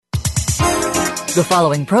The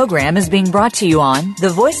following program is being brought to you on the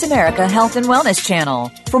Voice America Health and Wellness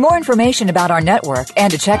Channel. For more information about our network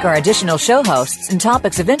and to check our additional show hosts and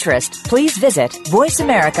topics of interest, please visit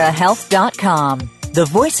voiceamericahealth.com. The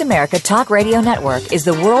Voice America Talk Radio Network is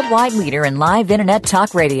the worldwide leader in live Internet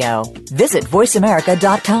talk radio. Visit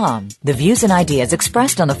voiceamerica.com. The views and ideas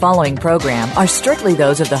expressed on the following program are strictly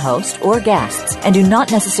those of the host or guests and do not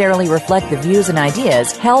necessarily reflect the views and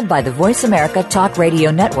ideas held by the Voice America Talk Radio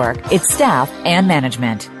Network, its staff, and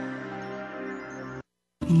management.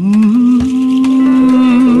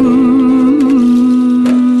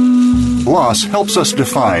 Loss helps us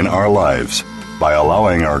define our lives. By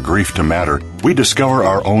allowing our grief to matter, we discover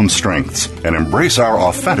our own strengths and embrace our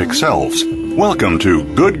authentic selves. Welcome to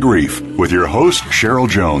Good Grief with your host, Cheryl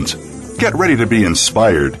Jones. Get ready to be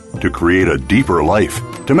inspired to create a deeper life,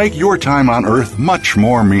 to make your time on Earth much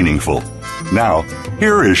more meaningful. Now,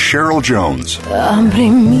 here is Cheryl Jones.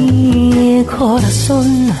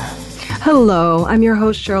 Hello, I'm your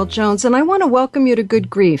host, Cheryl Jones, and I want to welcome you to Good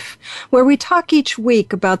Grief, where we talk each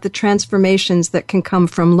week about the transformations that can come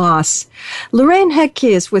from loss. Lorraine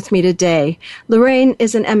Hedtke is with me today. Lorraine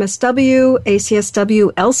is an MSW,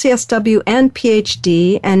 ACSW, LCSW, and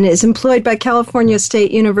PhD, and is employed by California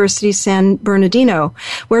State University San Bernardino,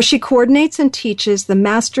 where she coordinates and teaches the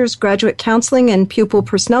Master's Graduate Counseling and Pupil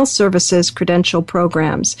Personnel Services credential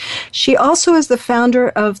programs. She also is the founder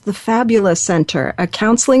of the Fabulous Center, a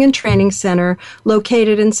counseling and training center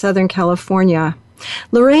located in Southern California.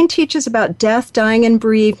 Lorraine teaches about death, dying, and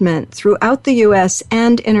bereavement throughout the U.S.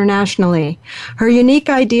 and internationally. Her unique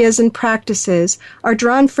ideas and practices are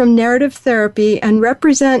drawn from narrative therapy and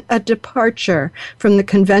represent a departure from the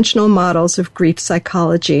conventional models of grief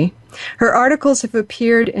psychology. Her articles have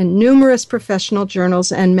appeared in numerous professional journals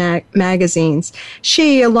and magazines.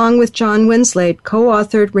 She, along with John Winslade,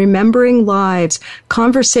 co-authored Remembering Lives,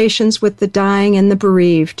 Conversations with the Dying and the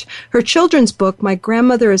Bereaved. Her children's book, My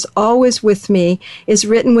Grandmother is Always With Me, is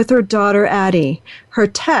written with her daughter, Addie. Her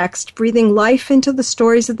text, Breathing Life into the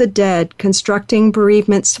Stories of the Dead, Constructing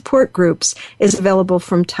Bereavement Support Groups, is available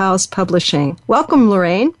from Taos Publishing. Welcome,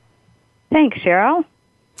 Lorraine. Thanks, Cheryl.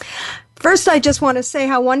 First, I just want to say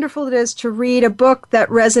how wonderful it is to read a book that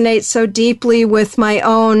resonates so deeply with my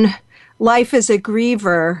own life as a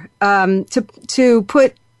griever, to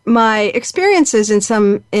put my experiences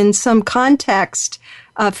in some context,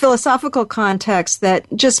 philosophical context that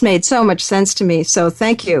just made so much sense to me. So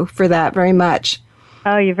thank you for that very much.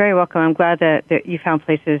 Oh, you're very welcome. I'm glad that you found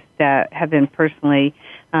places that have been personally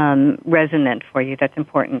resonant for you. That's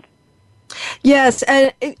important. Yes,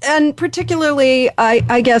 and particularly,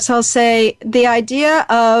 I guess I'll say the idea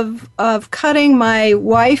of cutting my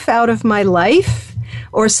wife out of my life,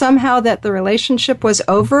 or somehow that the relationship was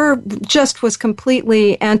over, just was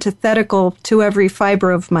completely antithetical to every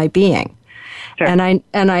fiber of my being. Sure.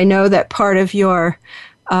 And I know that part of your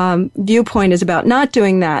viewpoint is about not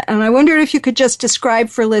doing that. And I wondered if you could just describe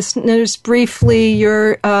for listeners briefly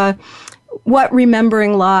your what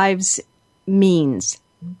Remembering Lives means.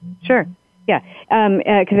 Sure. Yeah,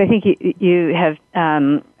 because I think you have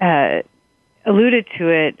alluded to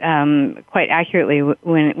it quite accurately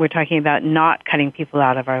when we're talking about not cutting people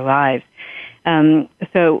out of our lives.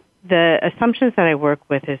 So the assumptions that I work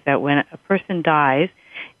with is that when a person dies,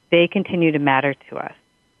 they continue to matter to us,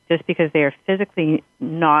 just because they are physically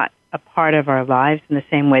not a part of our lives in the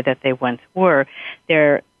same way that they once were.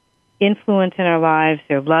 Their influence in our lives,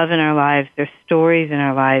 their love in our lives, their stories in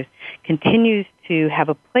our lives continues to have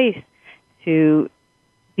a place to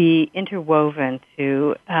be interwoven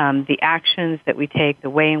to the actions that we take, the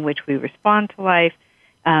way in which we respond to life,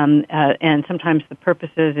 and sometimes the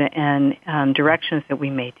purposes and directions that we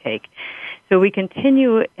may take. So we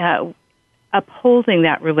continue upholding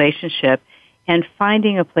that relationship and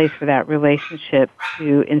finding a place for that relationship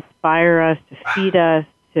to inspire us, to feed us,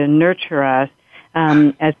 to nurture us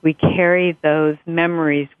as we carry those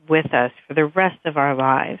memories with us for the rest of our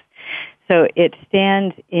lives. So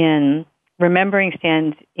Remembering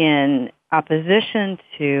stands in opposition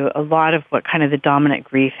to a lot of what kind of the dominant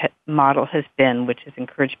grief model has been, which has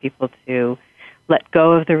encouraged people to let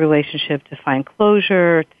go of the relationship, to find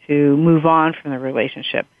closure, to move on from the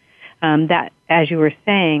relationship. That, as you were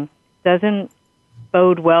saying, doesn't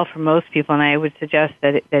bode well for most people, and I would suggest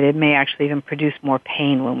that it may actually even produce more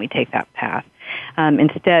pain when we take that path.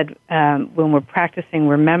 Instead, when we're practicing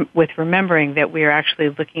with remembering, that we are actually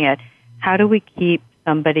looking at how do we keep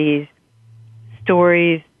somebody's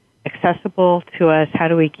stories accessible to us? How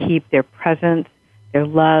do we keep their presence, their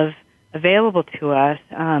love available to us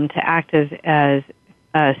to act as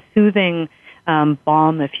a soothing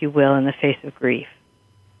balm, if you will, in the face of grief?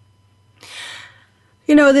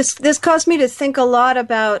 This caused me to think a lot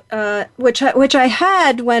about which I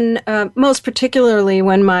had when most particularly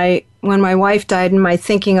when my wife died, and my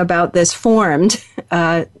thinking about this formed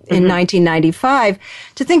in 1995,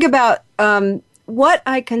 to think about what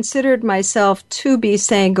I considered myself to be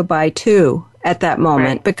saying goodbye to at that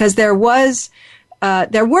moment, right. Because there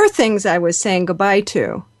were things I was saying goodbye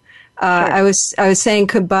to. Sure. I was saying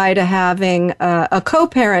goodbye to having a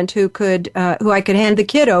co-parent who I could hand the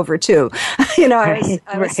kid over to. I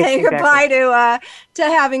was saying goodbye to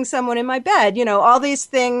having someone in my bed. All these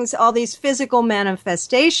things, all these physical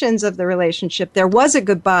manifestations of the relationship. There was a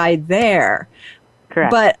goodbye there.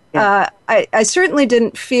 Correct. But I certainly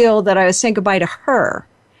didn't feel that I was saying goodbye to her.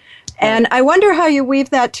 Right. And I wonder how you weave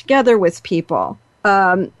that together with people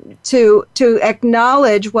to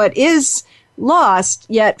acknowledge what is lost,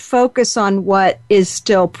 yet focus on what is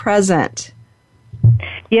still present.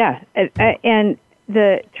 Yeah, and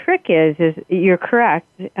the trick is you're correct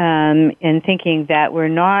in thinking that we're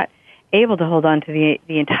not able to hold on to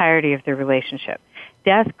the entirety of the relationship.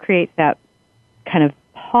 Death creates that kind of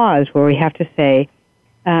pause where we have to say,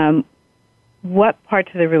 what parts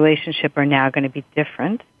of the relationship are now going to be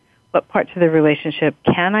different? What parts of the relationship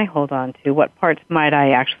can I hold on to? What parts might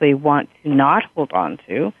I actually want to not hold on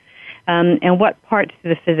to? And what parts do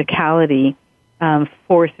the physicality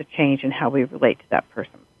force a change in how we relate to that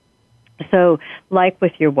person? So, like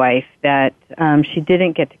with your wife, that she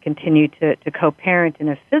didn't get to continue to co-parent in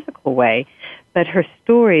a physical way, but her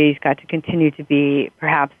stories got to continue to be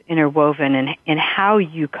perhaps interwoven in how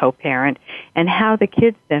you co-parent and how the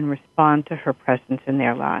kids then respond to her presence in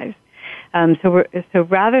their lives. So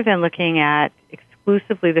rather than looking at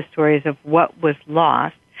exclusively the stories of what was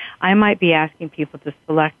lost, I might be asking people to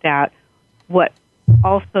select out what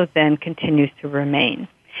also then continues to remain.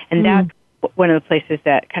 And that's one of the places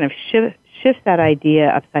that kind of shifts that idea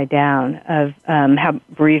upside down of how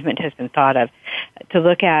bereavement has been thought of, to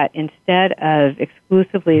look at, instead of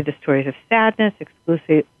exclusively the stories of sadness,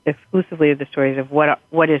 exclusively the stories of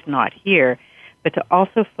what is not here, but to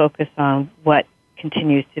also focus on what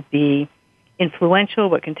continues to be influential,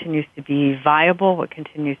 what continues to be viable, what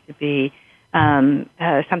continues to be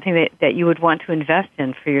something that you would want to invest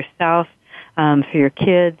in for yourself, for your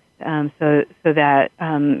kids, so that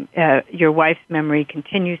your wife's memory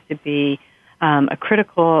continues to be a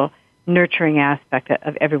critical, nurturing aspect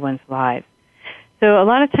of everyone's lives. So a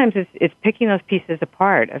lot of times it's picking those pieces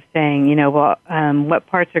apart of saying, what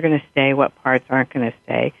parts are going to stay, what parts aren't going to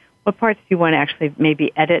stay, what parts do you want to actually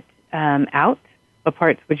maybe edit out, what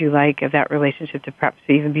parts would you like of that relationship to perhaps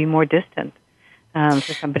even be more distant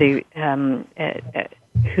for somebody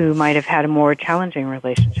who might have had a more challenging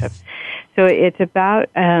relationship. So it's about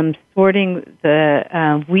sorting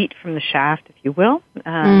the wheat from the shaft, if you will,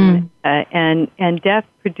 and death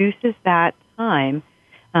produces that time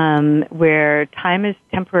where time is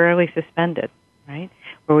temporarily suspended, right?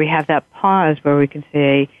 Where we have that pause where we can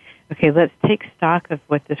say, okay, let's take stock of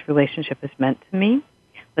what this relationship has meant to me.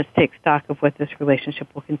 Let's take stock of what this relationship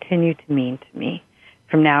will continue to mean to me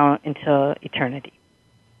from now until eternity.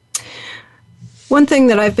 One thing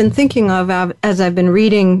that I've been thinking of as I've been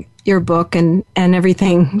reading your book and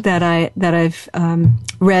everything that I've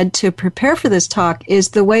read to prepare for this talk is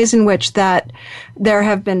the ways in which that there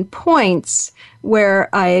have been points where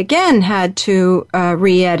I again had to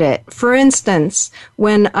re-edit. For instance,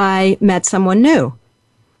 when I met someone new.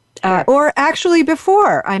 Or actually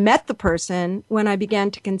before I met the person, when I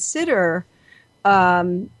began to consider,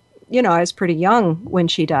 I was pretty young when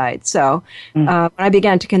she died. So when I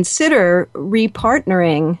began to consider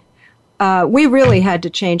repartnering, we really had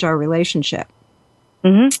to change our relationship.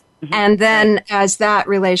 Mm-hmm. Mm-hmm. And then as that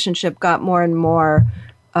relationship got more and more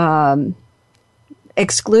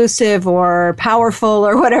exclusive or powerful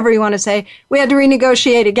or whatever you want to say, we had to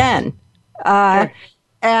renegotiate again. Sure.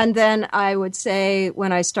 And then I would say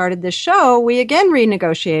when I started this show, we again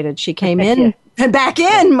renegotiated. She came in back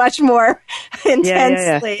in much more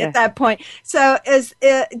intensely at that point. So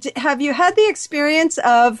have you had the experience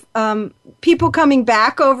of people coming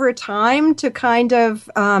back over time to kind of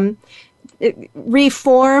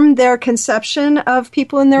reform their conception of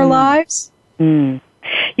people in their lives? Mm.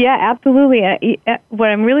 Yeah, absolutely. What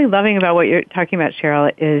I'm really loving about what you're talking about,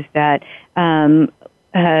 Cheryl, is that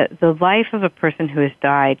the life of a person who has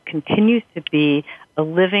died continues to be a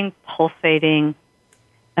living, pulsating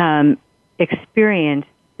experience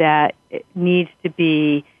that needs to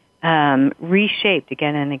be reshaped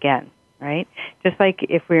again and again, right? Just like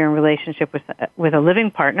if we're in a relationship with a living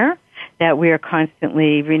partner, that we are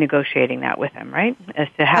constantly renegotiating that with them, right? As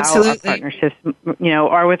to how Absolutely. our partnerships,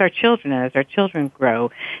 are with our children, and as our children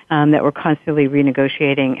grow, that we're constantly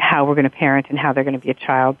renegotiating how we're going to parent and how they're going to be a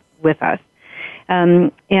child with us.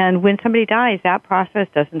 And when somebody dies, that process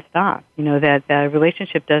doesn't stop. That the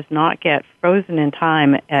relationship does not get frozen in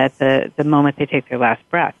time at the moment they take their last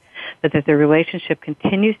breath, but that the relationship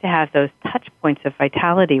continues to have those touch points of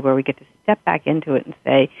vitality where we get to step back into it and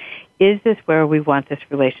say, is this where we want this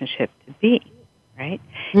relationship to be, right?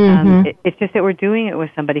 Mm-hmm. It's just that we're doing it with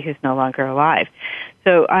somebody who's no longer alive.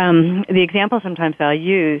 So the example sometimes I'll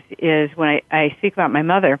use is when I speak about my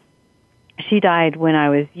mother. She died when I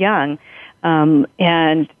was young,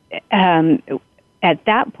 and at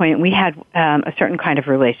that point we had a certain kind of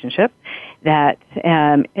relationship that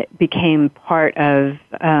became part of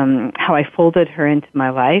how I folded her into my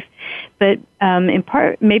life. But in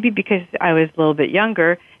part, maybe because I was a little bit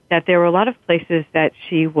younger, that there were a lot of places that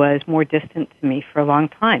she was more distant to me for a long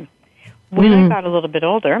time. When I got a little bit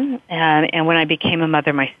older, and when I became a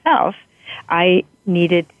mother myself, I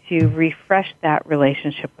needed to refresh that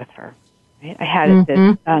relationship with her. Right? I had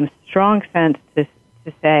this strong sense to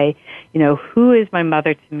say, who is my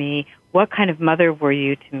mother to me? What kind of mother were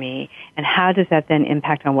you to me? And how does that then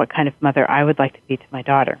impact on what kind of mother I would like to be to my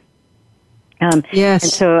daughter? Yes.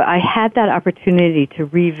 And so I had that opportunity to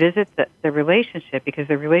revisit the relationship, because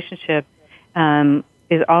the relationship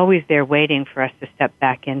is always there waiting for us to step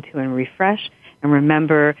back into and refresh and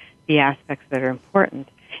remember the aspects that are important.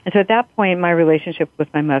 And so at that point, my relationship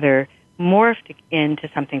with my mother morphed into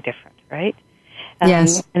something different, right?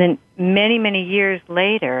 Yes. And then many, many years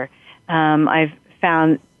later, I've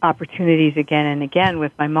found opportunities again and again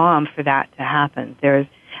with my mom for that to happen. There's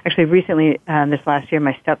actually recently, this last year,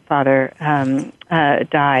 my stepfather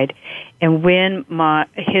died, and when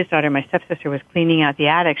his daughter, my stepsister, was cleaning out the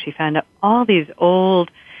attic, she found all these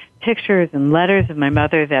old pictures and letters of my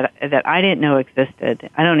mother that I didn't know existed.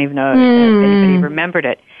 I don't even know if anybody remembered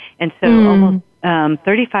it. And so almost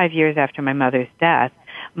 35 years after my mother's death,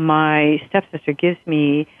 my stepsister gives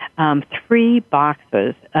me 3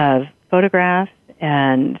 boxes of photographs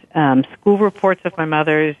and school reports of my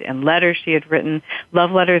mother's and letters she had written,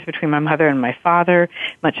 love letters between my mother and my father,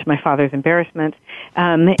 much to my father's embarrassment,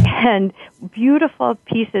 and beautiful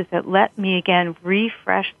pieces that let me again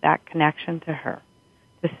refresh that connection to her,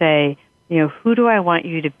 to say, who do I want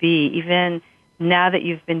you to be, even now that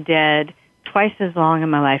you've been dead twice as long in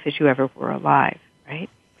my life as you ever were alive, right?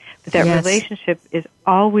 But that relationship is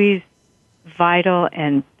always vital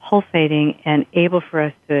and pulsating and able for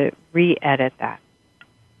us to re-edit that.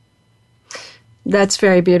 That's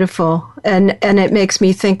very beautiful, and it makes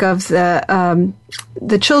me think of the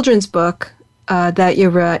children's book that you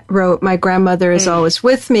wrote. My grandmother is always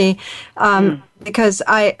with me, because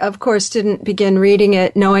I, of course, didn't begin reading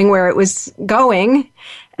it knowing where it was going,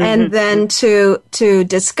 and then to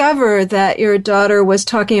discover that your daughter was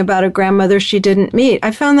talking about a grandmother she didn't meet. I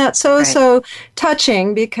found that so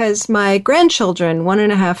touching, because my grandchildren,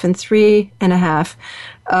 1.5 and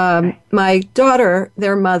 3.5, my daughter,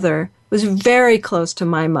 their mother, was very close to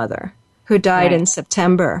my mother, who died in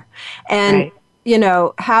September. And,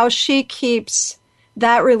 how she keeps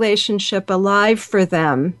that relationship alive for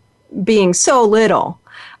them, being so little.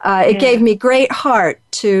 It gave me great heart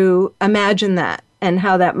to imagine that and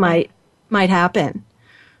how that might happen.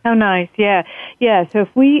 Oh, nice. Yeah. So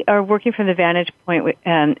if we are working from the vantage point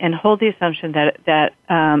and hold the assumption that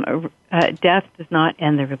death does not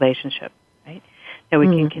end the relationship, right? That we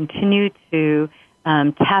can continue to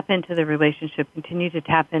tap into the relationship, continue to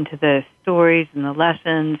tap into the stories and the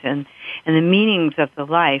lessons and the meanings of the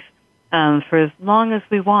life for as long as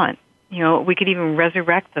we want. We could even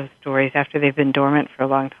resurrect those stories after they've been dormant for a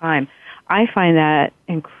long time. I find that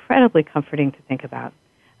incredibly comforting to think about.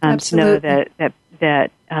 To know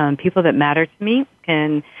that people that matter to me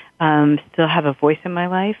can still have a voice in my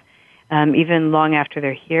life, even long after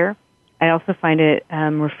they're here. I also find it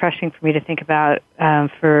refreshing for me to think about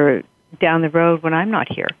for down the road when I'm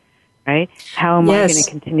not here, right? How am I going to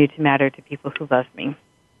continue to matter to people who love me?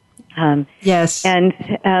 And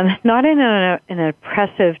not in an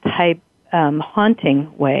oppressive type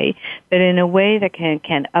haunting way, but in a way that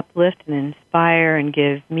can uplift and inspire and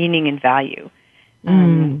give meaning and value.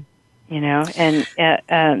 So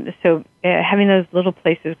having those little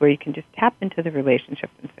places where you can just tap into the relationship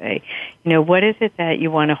and say, what is it that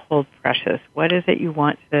you want to hold precious? What is it you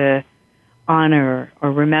want to honor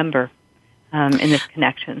or remember in this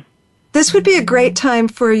connection? This would be a great time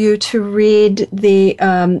for you to read the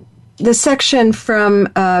section from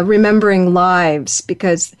Remembering Lives,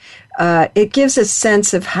 because it gives a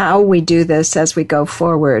sense of how we do this as we go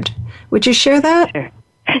forward. Would you share that? Sure.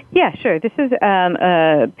 Yeah, sure. This is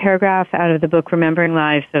a paragraph out of the book Remembering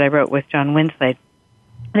Lives that I wrote with John Winslade.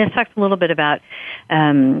 And this talks a little bit about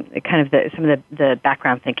some of the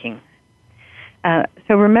background thinking.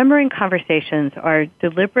 So remembering conversations are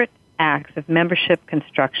deliberate acts of membership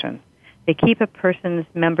construction. They keep a person's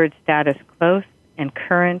membered status close and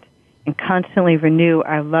current and constantly renew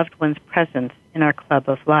our loved one's presence in our club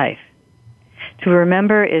of life. To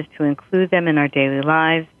remember is to include them in our daily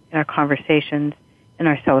lives, in our conversations, in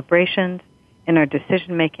our celebrations, in our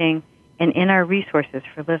decision-making, and in our resources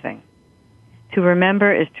for living. To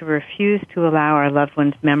remember is to refuse to allow our loved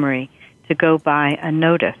one's memory to go by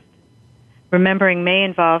unnoticed. Remembering may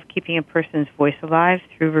involve keeping a person's voice alive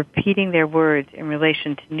through repeating their words in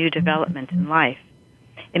relation to new developments in life.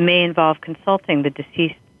 It may involve consulting the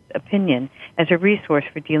deceased's opinion as a resource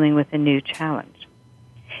for dealing with a new challenge.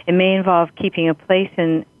 It may involve keeping a place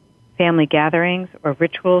in family gatherings or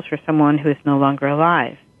rituals for someone who is no longer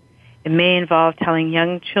alive. It may involve telling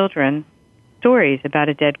young children stories about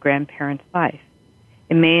a dead grandparent's life.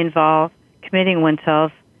 It may involve committing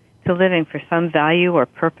oneself to living for some value or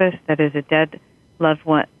purpose that is a dead loved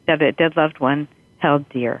one held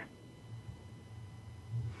dear.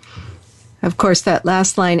 Of course, that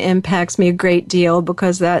last line impacts me a great deal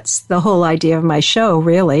because that's the whole idea of my show,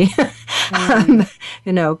 really. Comes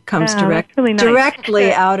really nice.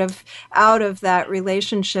 Directly out of that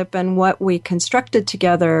relationship and what we constructed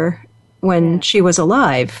together when she was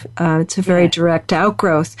alive. It's a very direct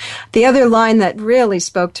outgrowth. The other line that really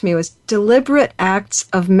spoke to me was deliberate acts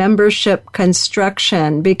of membership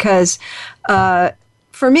construction, because for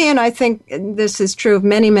me, and I think this is true of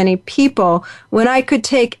many, many people, when I could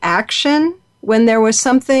take action, when there was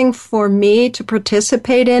something for me to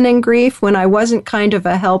participate in grief, when I wasn't kind of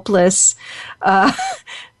a helpless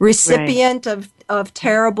recipient of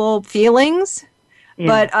terrible feelings,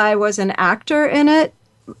 but I was an actor in it,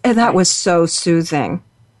 and that was so soothing.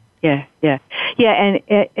 Yeah, and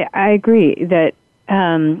I agree that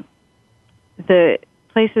the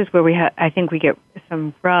places where I think we get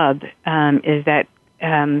some rub is that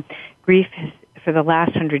grief for the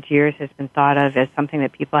last 100 years has been thought of as something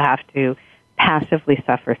that people have to passively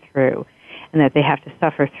suffer through, and that they have to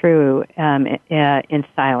suffer through in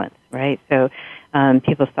silence, right? So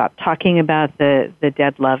people stop talking about the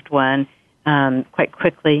dead loved one quite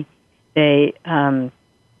quickly. They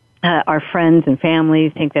our friends and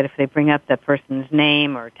family think that if they bring up that person's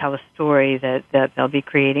name or tell a story that they'll be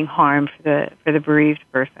creating harm for the bereaved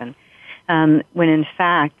person. When in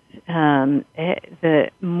fact,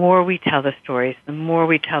 the more we tell the stories, the more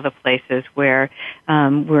we tell the places where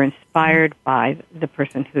we're inspired by the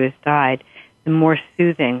person who has died, the more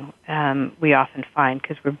soothing we often find,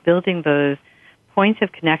 because we're building those points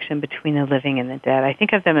of connection between the living and the dead. I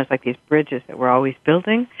think of them as like these bridges that we're always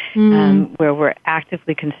building, where we're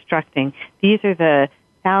actively constructing. These are the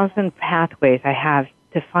 1,000 pathways I have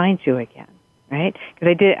to find you again. Right?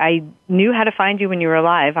 Because I knew how to find you when you were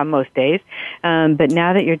alive on most days, but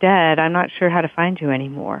now that you're dead, I'm not sure how to find you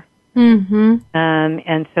anymore. Mm-hmm.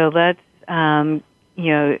 And so let's,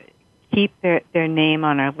 keep their name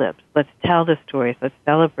on our lips. Let's tell the stories. Let's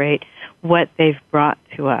celebrate what they've brought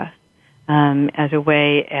to us as a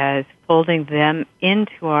way as folding them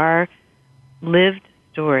into our lived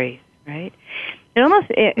stories. Right? It almost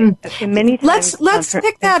many times. Let's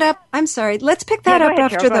pick that up. I'm sorry. Let's pick that up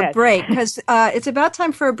after the break, because it's about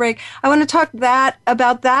time for a break. I want to talk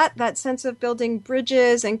about that sense of building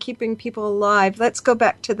bridges and keeping people alive. Let's go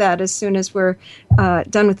back to that as soon as we're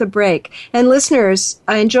done with the break. And listeners,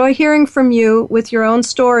 I enjoy hearing from you with your own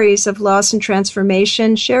stories of loss and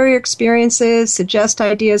transformation. Share your experiences, suggest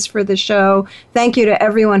ideas for the show. Thank you to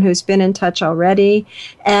everyone who's been in touch already.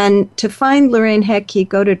 And to find Lorraine Hedtke,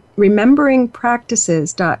 go to rememberingpractices.com.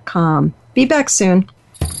 Be back soon.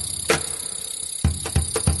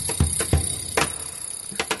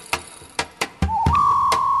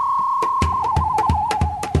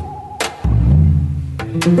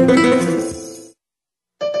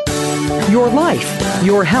 Your life,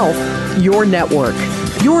 your health, your network.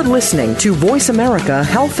 You're listening to Voice America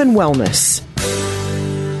Health and Wellness.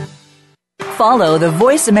 Follow the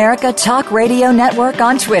Voice America Talk Radio Network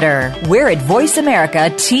on Twitter. We're at Voice America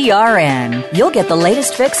TRN. You'll get the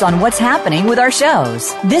latest fix on what's happening with our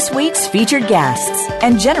shows, this week's featured guests,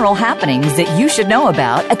 and general happenings that you should know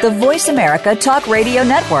about at the Voice America Talk Radio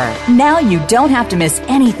Network. Now you don't have to miss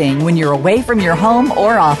anything when you're away from your home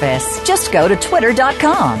or office. Just go to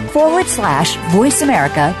twitter.com/Voice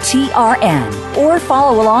America TRN or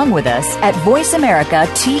follow along with us at Voice America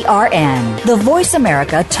TRN, the Voice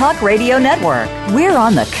America Talk Radio Network. We're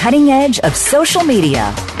on the cutting edge of social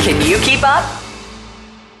media. Can you keep up?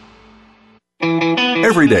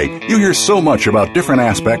 Every day, you hear so much about different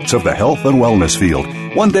aspects of the health and wellness field.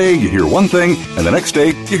 One day, you hear one thing, and the next day,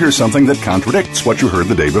 you hear something that contradicts what you heard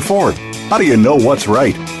the day before. How do you know what's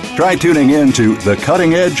right? Try tuning in to The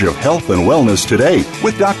Cutting Edge of Health and Wellness today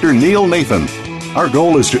with Dr. Neil Nathan. Our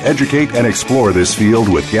goal is to educate and explore this field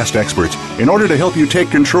with guest experts in order to help you take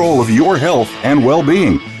control of your health and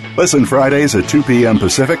well-being. Listen Fridays at 2 p.m.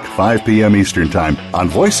 Pacific, 5 p.m. Eastern Time on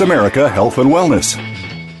Voice America Health and Wellness.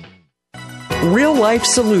 Real Life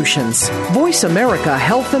Solutions. Voice America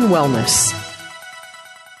Health and Wellness.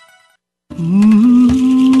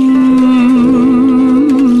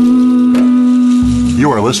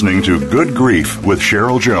 You are listening to Good Grief with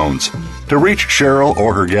Cheryl Jones. To reach Cheryl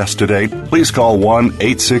or her guest today, please call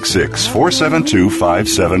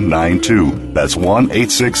 1-866-472-5792. That's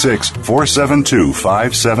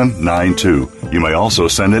 1-866-472-5792. You may also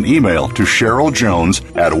send an email to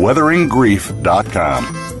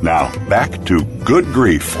CherylJones@weatheringgrief.com. Now, back to Good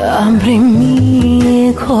Grief.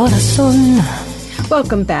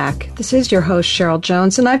 Welcome back. This is your host, Cheryl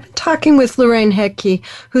Jones, and I've been talking with Lorraine Hedtke,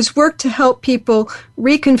 who's worked to help people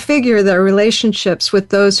reconfigure their relationships with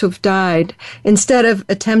those who've died instead of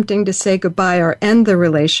attempting to say goodbye or end the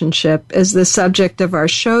relationship is the subject of our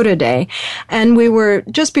show today. And we were,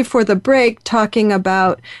 just before the break, talking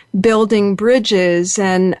about building bridges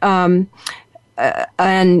and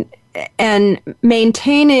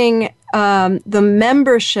maintaining the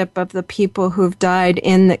membership of the people who've died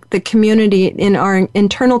in the community, in our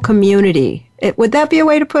internal community. Would that be a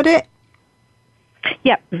way to put it?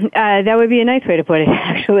 Yeah, that would be a nice way to put it,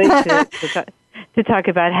 actually, to talk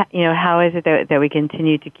about how is it that we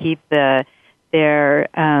continue to keep their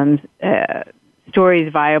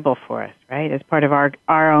stories viable for us, right, as part of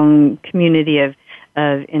our own community of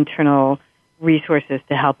internal resources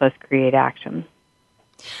to help us create action.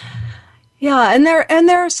 Yeah, and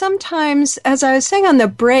there are sometimes, as I was saying on the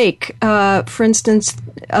break, for instance,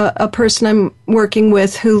 a person I'm working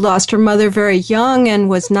with who lost her mother very young and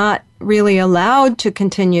was not really allowed to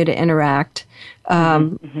continue to interact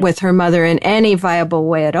with her mother in any viable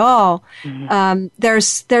way at all.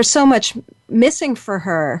 There's so much missing for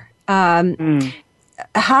her. How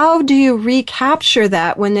do you recapture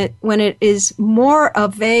that when it is more a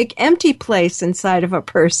vague, empty place inside of a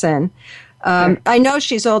person? I know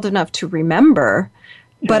she's old enough to remember,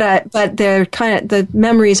 but they're the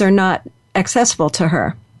memories are not accessible to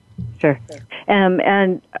her. Sure.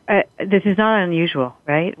 And this is not unusual,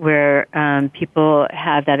 right? Where people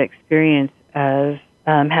have that experience of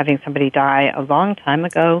having somebody die a long time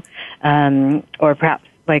ago, or perhaps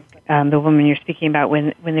like the woman you're speaking about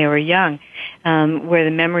when they were young, where the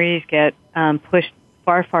memories get pushed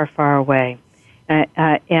far, far, far away.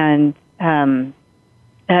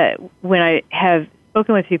 When I have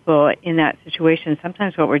spoken with people in that situation,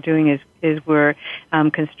 sometimes what we're doing is we're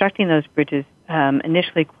constructing those bridges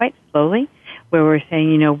initially quite slowly, where we're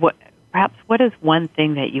saying, what is one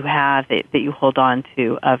thing that you have that you hold on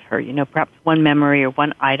to of her? Perhaps one memory or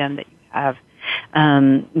one item that you have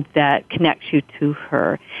that connects you to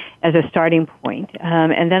her as a starting point.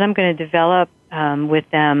 And then I'm going to develop with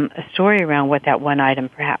them a story around what that one item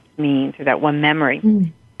perhaps means, or that one memory.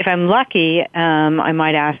 If I'm lucky, I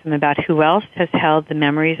might ask them about who else has held the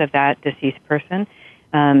memories of that deceased person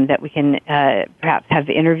that we can perhaps have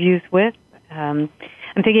interviews with. I'm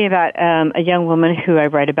thinking about a young woman who I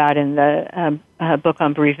write about in the book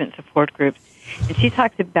on bereavement support groups. And she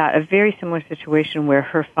talks about a very similar situation where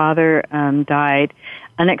her father died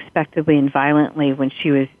unexpectedly and violently when she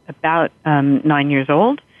was about 9 years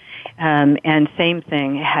old. And same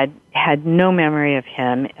thing, had no memory of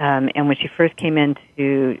him. And when she first came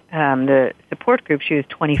into the support group, she was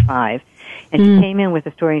 25. And she came in with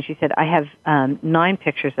a story, and she said, I have 9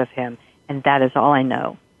 pictures of him, and that is all I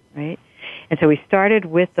know, right? And so we started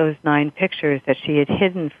with those 9 pictures that she had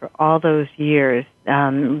hidden for all those years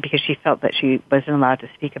because she felt that she wasn't allowed to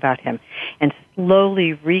speak about him, and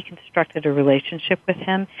slowly reconstructed a relationship with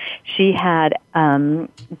him. She had the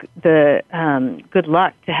good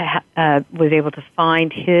luck to was able to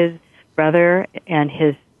find his brother and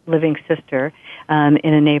his living sister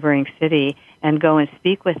in a neighboring city and go and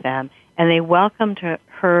speak with them. And they welcomed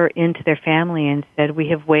her into their family and said, we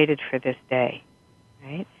have waited for this day,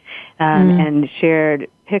 right? And shared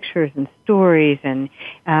pictures and stories, and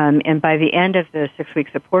by the end of the 6-week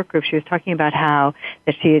support group, she was talking about how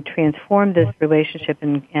that she had transformed this relationship,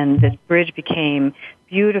 and this bridge became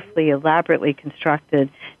beautifully, elaborately constructed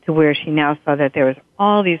to where she now saw that there was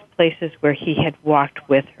all these places where he had walked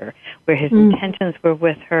with her, where his intentions were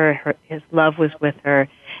with her, his love was with her,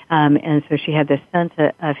 and so she had this sense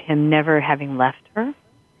of him never having left her.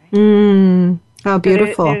 How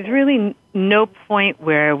beautiful. So there's really no point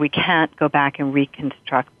where we can't go back and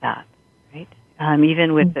reconstruct that, right?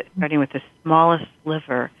 Even with starting with the smallest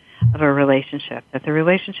sliver of a relationship, that the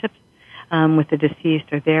relationships with the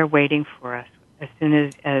deceased are there waiting for us as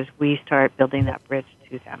soon as we start building that bridge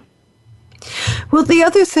to them. Well, the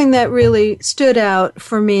other thing that really stood out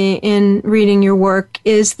for me in reading your work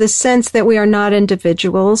is the sense that we are not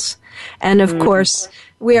individuals. And of course,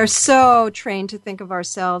 we are so trained to think of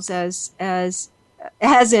ourselves as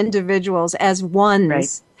individuals, as ones,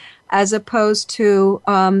 right, as opposed to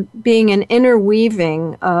being an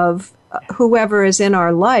interweaving of whoever is in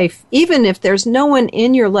our life. Even if there's no one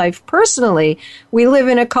in your life personally, we live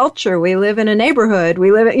in a culture, we live in a neighborhood,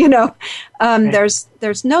 we live, right,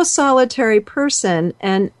 there's no solitary person,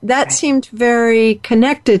 and that right, seemed very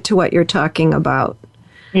connected to what you're talking about.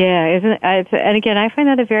 Yeah, and again, I find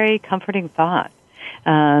that a very comforting thought.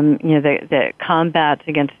 That combats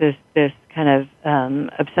against this kind of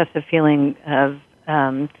obsessive feeling of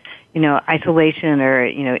isolation or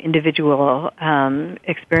individual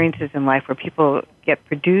experiences in life, where people get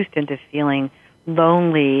produced into feeling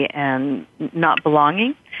lonely and not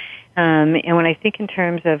belonging. And when I think in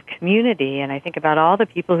terms of community, and I think about all the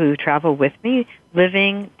people who travel with me,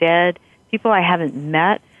 living, dead, people I haven't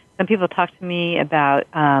met. Some people talk to me about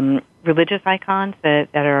religious icons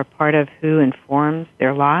that are a part of who informs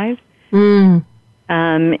their lives. So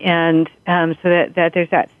that there's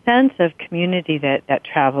that sense of community that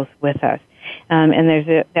travels with us. And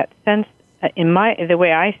there's that sense, the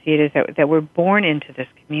way I see it is that we're born into this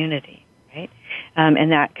community, right?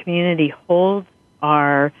 And that community holds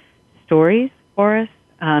our stories for us,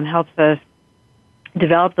 helps us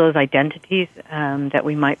develop those identities that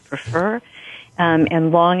we might prefer.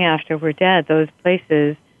 And long after we're dead, those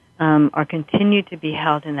places are continued to be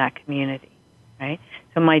held in that community, right?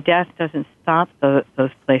 So my death doesn't stop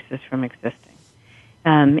those places from existing.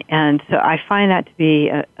 And so I find that to be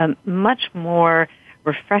a much more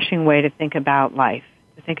refreshing way to think about life,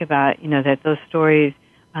 to think about, that those stories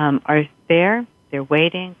are there, they're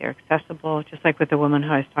waiting, they're accessible, just like with the woman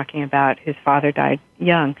who I was talking about, whose father died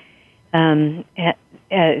young.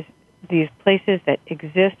 As these places that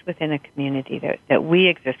exist within a community, that we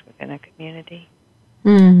exist within a community.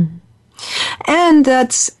 And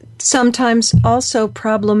that's sometimes also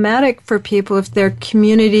problematic for people if their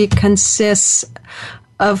community consists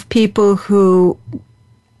of people who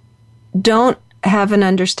don't have an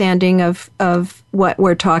understanding of what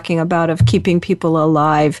we're talking about, of keeping people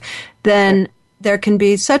alive. Then there can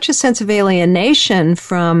be such a sense of alienation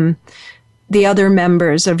from the other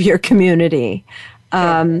members of your community.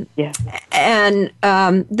 And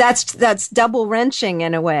that's double wrenching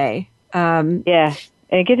in a way. Yeah.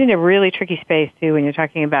 And it gets into a really tricky space, too, when you're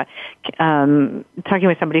talking about talking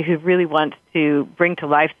with somebody who really wants to bring to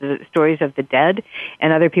life the stories of the dead,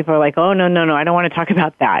 and other people are like, oh, no, I don't want to talk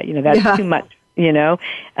about that. That's too much,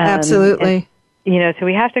 Absolutely. And, so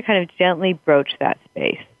we have to kind of gently broach that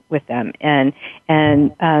space with them and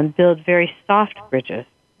build very soft bridges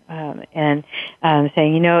and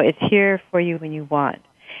saying, it's here for you when you want.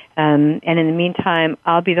 And in the meantime,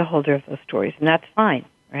 I'll be the holder of those stories, and that's fine,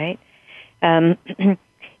 right? The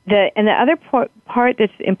other part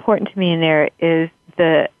that's important to me in there is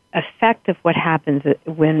the effect of what happens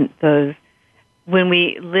when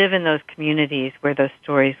we live in those communities where those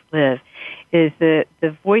stories live, is the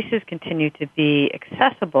voices continue to be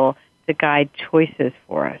accessible to guide choices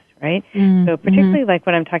for us, right? So particularly like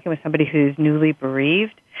when I'm talking with somebody who's newly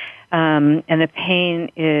bereaved, and the pain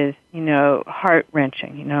is,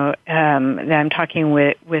 heart-wrenching, that I'm talking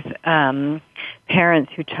with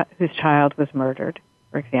parents whose child was murdered,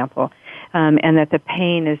 for example, and that the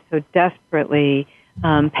pain is so desperately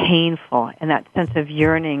painful, and that sense of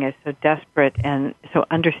yearning is so desperate and so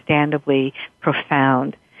understandably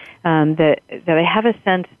profound, that I have a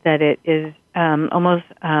sense that it is almost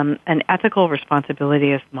an ethical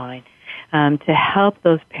responsibility of mine to help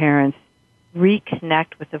those parents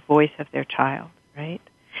reconnect with the voice of their child, right?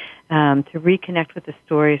 To reconnect with the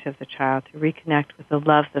stories of the child, to reconnect with the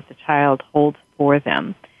love that the child holds for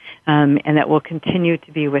them, and that will continue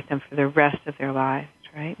to be with them for the rest of their lives,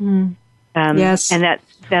 right? Yes. And that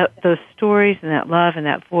those stories and that love and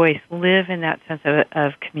that voice live in that sense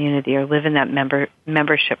of community, or live in that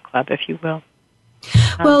membership club, if you will.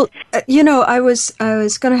 Well, I was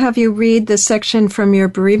going to have you read the section from your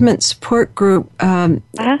bereavement support group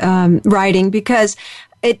writing, because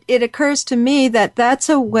it occurs to me that that's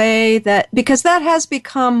a way because that has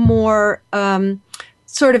become more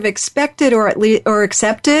sort of expected, or at least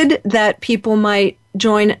accepted, that people might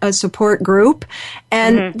join a support group,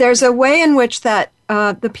 and there's a way in which that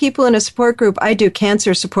the people in a support group, I do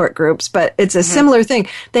cancer support groups, but it's a similar thing.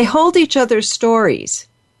 They hold each other's stories.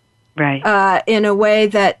 Right. In a way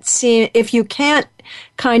that if you can't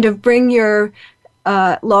kind of bring your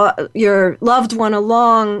loved one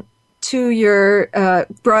along to your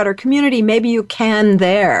broader community, maybe you can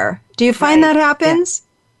there. Do you find that happens?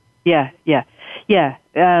 Yeah.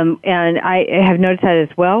 And I have noticed that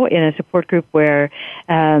as well in a support group where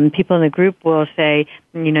people in the group will say,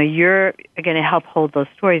 you're going to help hold those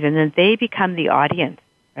stories, and then they become the audience,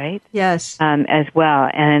 right? Yes. As well,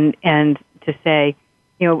 and to say,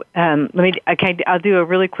 I'll do a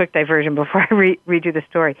really quick diversion before I read you the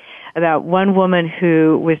story about one woman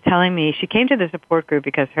who was telling me she came to the support group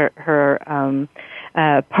because her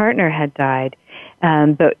partner had died,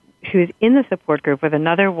 but she was in the support group with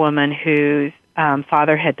another woman whose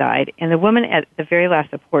father had died, and the woman at the very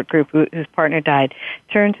last support group whose partner died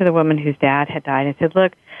turned to the woman whose dad had died and said,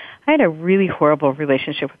 "Look, I had a really horrible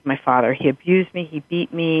relationship with my father. He abused me, he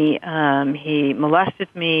beat me, he molested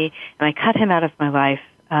me, and I cut him out of my life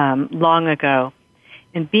long ago.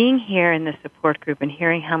 And being here in the support group and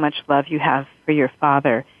hearing how much love you have for your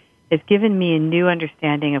father has given me a new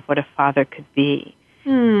understanding of what a father could be."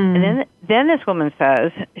 And then this woman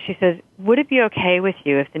says, "Would it be okay with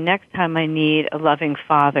you if the next time I need a loving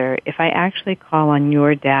father, if I actually call on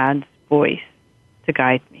your dad's voice to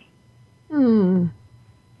guide me?"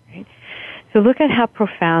 Right? So look at how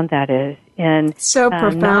profound that is. And so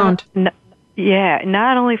profound.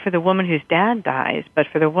 Not only for the woman whose dad dies, but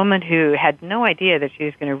for the woman who had no idea that she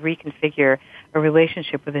was going to reconfigure a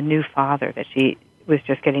relationship with a new father that she was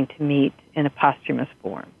just getting to meet in a posthumous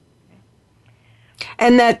form.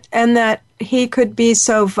 And that he could be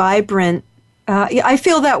so vibrant. I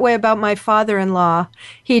feel that way about my father-in-law.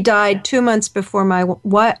 He died 2 months before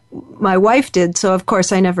my wife did, so of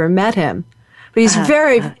course I never met him. But he's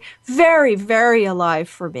very, very, very alive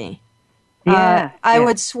for me. I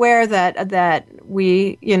would swear that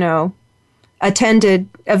we, attended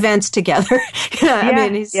events together. I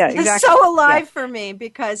mean, he's so alive for me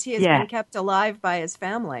because he has been kept alive by his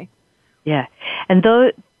family. Yeah, and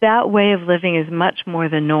that way of living is much more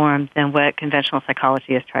the norm than what conventional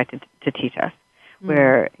psychology has tried to teach us,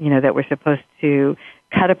 where, that we're supposed to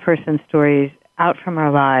cut a person's stories out from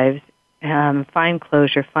our lives, find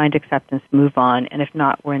closure, find acceptance, move on, and if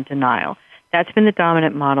not, we're in denial. That's been the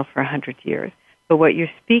dominant model for 100 years. But what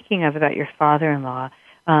you're speaking of about your father-in-law,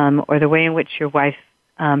 or the way in which your wife's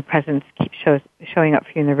presence keeps showing up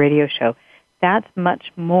for you in the radio show, that's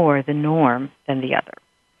much more the norm than the other.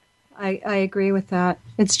 I agree with that.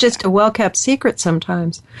 It's just a well-kept secret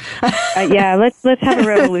sometimes. Let's have a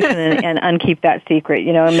revolution and unkeep that secret,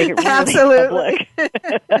 and make it really Absolutely.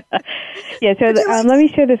 public. Let me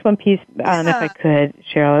share this one piece, if I could,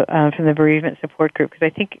 Cheryl, from the bereavement support group, because I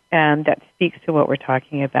think that speaks to what we're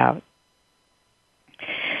talking about.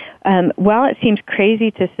 While it seems crazy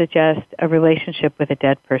to suggest a relationship with a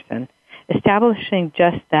dead person, establishing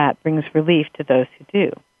just that brings relief to those who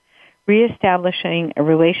do. Reestablishing a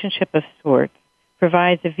relationship of sorts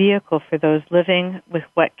provides a vehicle for those living with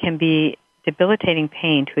what can be debilitating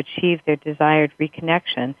pain to achieve their desired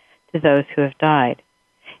reconnection to those who have died.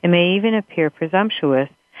 It may even appear presumptuous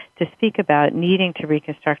to speak about needing to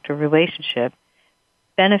reconstruct a relationship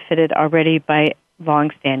benefited already by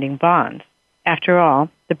long-standing bonds. After all,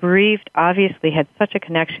 the bereaved obviously had such a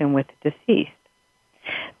connection with the deceased.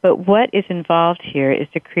 But what is involved here is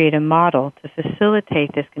to create a model to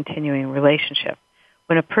facilitate this continuing relationship.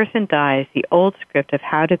 When a person dies, the old script of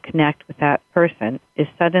how to connect with that person is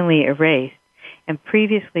suddenly erased, and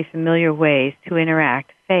previously familiar ways to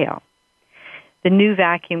interact fail. The new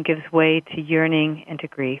vacuum gives way to yearning and to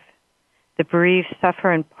grief. The bereaved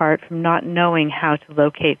suffer in part from not knowing how to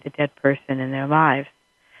locate the dead person in their lives.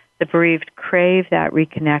 The bereaved crave that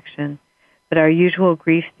reconnection, but our usual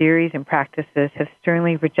grief theories and practices have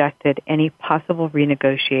sternly rejected any possible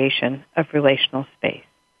renegotiation of relational space.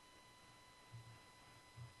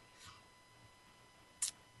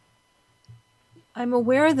 I'm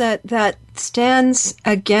aware that stands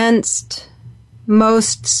against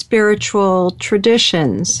most spiritual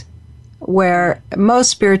traditions, where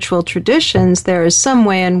most spiritual traditions, there is some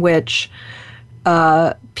way in which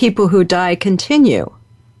people who die continue.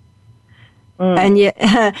 And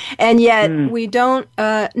yet we don't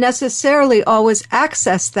necessarily always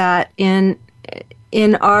access that in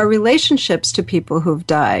our relationships to people who've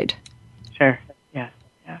died. Sure. Yeah.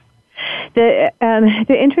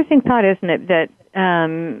 The interesting thought, isn't it,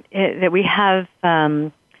 that we have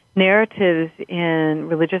narratives in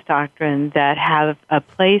religious doctrine that have a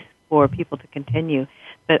place for people to continue,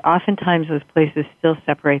 but oftentimes those places still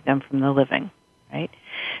separate them from the living, right?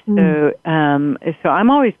 So I'm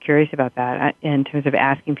always curious about that in terms of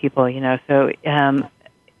asking people, so,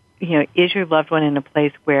 is your loved one in a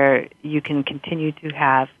place where you can continue to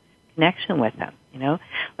have connection with them,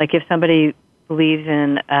 Like if somebody believes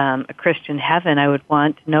in a Christian heaven, I would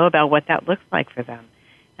want to know about what that looks like for them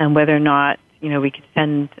and whether or not, we could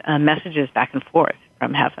send messages back and forth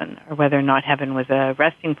from heaven, or whether or not heaven was a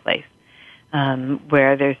resting place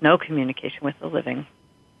where there's no communication with the living.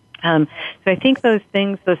 So I think those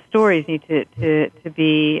stories need to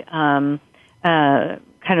be kind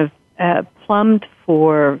of plumbed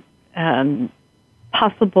for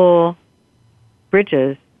possible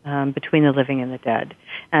bridges between the living and the dead.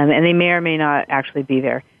 And they may or may not actually be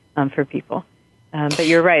there for people. But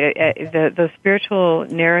you're right. Those spiritual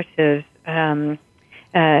narratives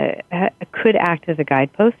could act as a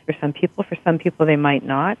guidepost for some people. For some people, they might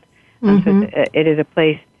not. So it is a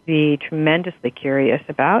place to be tremendously curious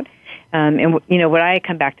about. And, what I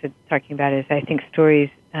come back to talking about is I think stories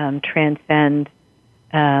transcend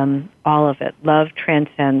all of it. Love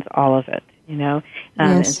transcends all of it, Yes.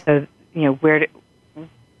 And so,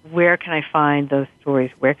 where can I find those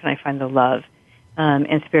stories? Where can I find the love?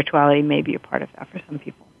 And spirituality may be a part of that for some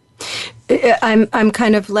people. I'm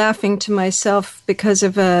kind of laughing to myself because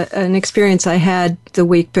of an experience I had the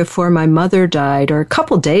week before my mother died, or a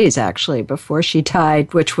couple days actually before she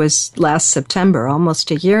died, which was last September,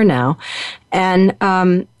 almost a year now. And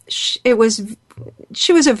she was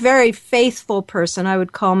a very faithful person. I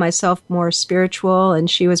would call myself more spiritual, and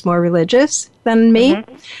she was more religious than me.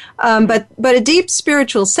 But a deep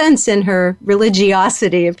spiritual sense in her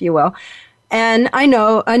religiosity, if you will. And I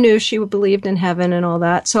knew she believed in heaven and all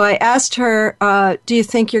that. So I asked her, do you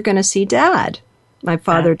think you're going to see Dad? My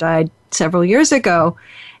father died several years ago.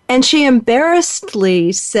 And she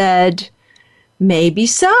embarrassedly said, maybe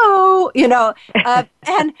so,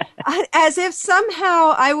 and as if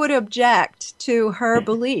somehow I would object to her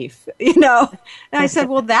belief, And I said,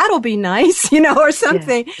 well, that'll be nice, or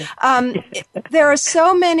something. There are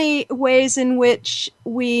so many ways in which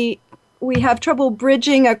we have trouble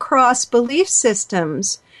bridging across belief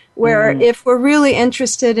systems where if we're really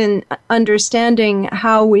interested in understanding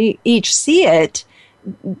how we each see it,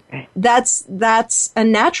 that's a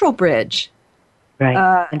natural bridge.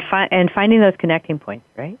 Right. And finding those connecting points,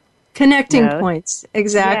 right? Connecting points,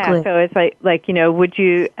 exactly. Yeah, so it's like would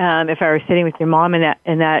you, if I were sitting with your mom in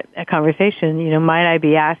that conversation, might I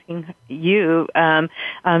be asking you,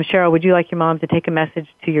 Cheryl, would you like your mom to take a message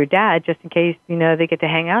to your dad just in case, they get to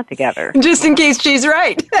hang out together? Just in case she's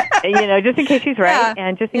right. Just in case she's right,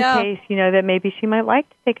 and just in case, that maybe she might like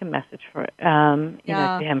to take a message for,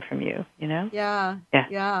 to him from you, Yeah.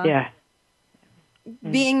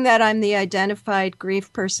 Being that I'm the identified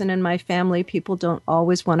grief person in my family, people don't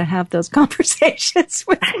always want to have those conversations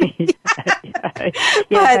with me.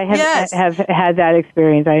 I have had that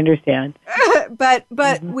experience. I understand.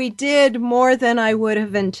 But we did more than I would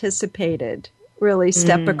have anticipated. Really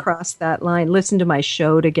step across that line, listen to my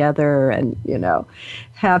show together, and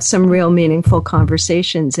have some real meaningful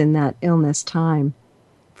conversations in that illness time.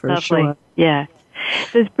 For sure. Yeah.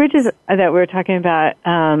 Those bridges that we're talking about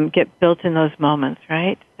get built in those moments,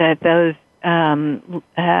 right? That those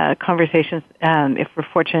conversations, if we're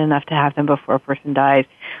fortunate enough to have them before a person dies,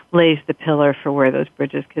 lays the pillar for where those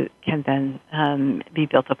bridges can then be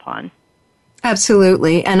built upon.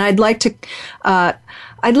 Absolutely, and I'd like to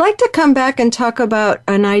come back and talk about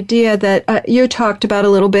an idea that you talked about a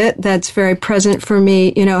little bit. That's very present for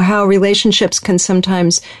me. How relationships can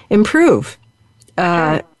sometimes improve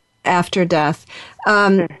after death.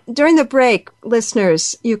 During the break,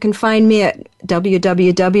 listeners, you can find me at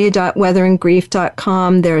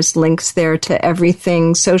www.weatheringrief.com. There's links there to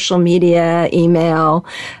everything, social media, email,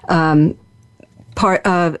 part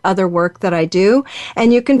of other work that I do.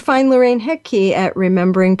 And you can find Lorraine Hedtke at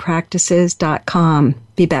rememberingpractices.com.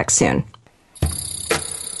 Be back soon.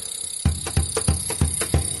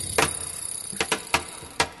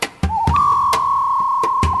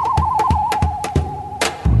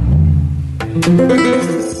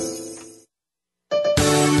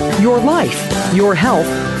 Your life, your health,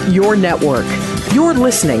 your network. You're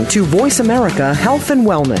listening to Voice America Health and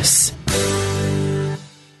Wellness.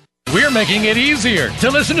 We're making it easier to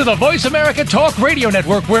listen to the Voice America Talk Radio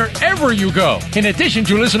Network wherever you go. In addition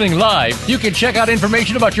to listening live, you can check out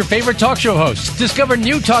information about your favorite talk show hosts, discover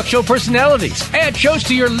new talk show personalities, add shows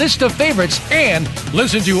to your list of favorites, and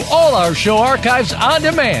listen to all our show archives on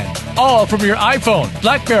demand. All from your iPhone,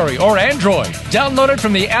 BlackBerry, or Android. Download it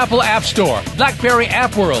from the Apple App Store, BlackBerry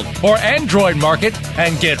App World, or Android Market,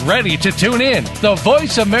 and get ready to tune in. The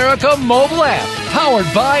Voice America mobile app, powered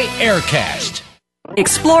by Aircast.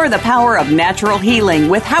 Explore the power of natural healing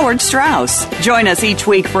with Howard Strauss. Join us each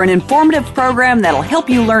week for an informative program that'll help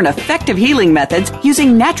you learn effective healing methods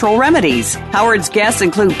using natural remedies. Howard's guests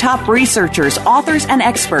include top researchers, authors, and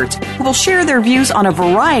experts who will share their views on a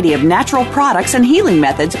variety of natural products and healing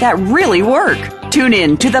methods that really work. Tune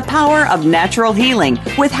in to The Power of Natural Healing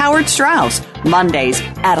with Howard Strauss, Mondays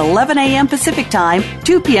at 11 a.m. Pacific Time,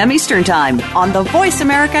 2 p.m. Eastern Time on the Voice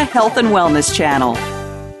America Health and Wellness Channel.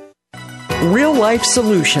 Real life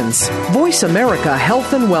solutions. Voice America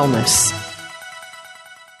Health and Wellness.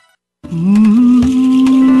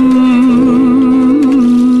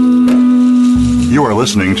 You are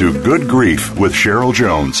listening to Good Grief with Cheryl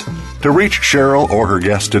Jones. To reach Cheryl or her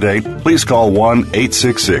guest today, please call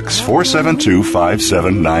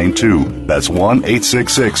 1-866-472-5792. That's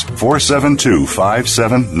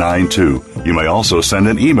 1-866-472-5792. You may also send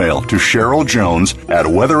an email to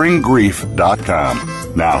CherylJones@weatheringgrief.com.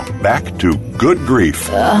 Now, back to Good Grief.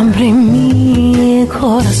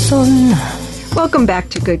 Welcome back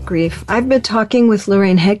to Good Grief. I've been talking with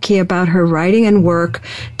Lorraine Hedtke about her writing and work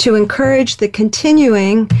to encourage the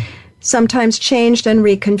continuing, sometimes changed and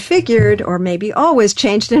reconfigured, or maybe always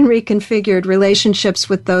changed and reconfigured relationships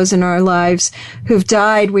with those in our lives who've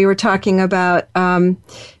died. We were talking about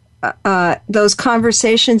those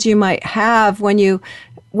conversations you might have when you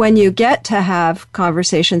get to have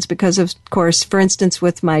conversations, because of course, for instance,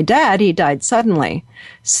 with my dad, he died suddenly.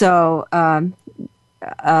 So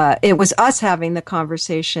it was us having the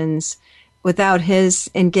conversations without his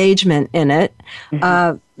engagement in it.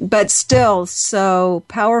 Mm-hmm. But still so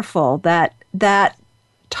powerful that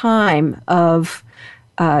time of,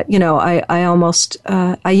 I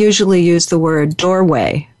usually use the word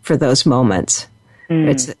doorway for those moments. Mm.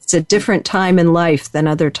 It's a different time in life than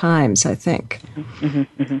other times, I think.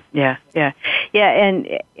 Mm-hmm, mm-hmm. Yeah.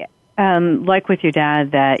 And like with your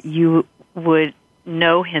dad, that you would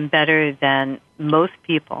know him better than most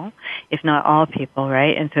people, if not all people,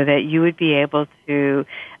 right? And so that you would be able to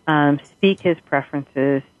speak his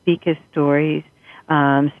preferences, speak his stories,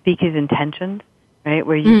 speak his intentions, right?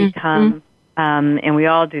 Where you become, and we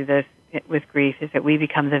all do this with grief, is that we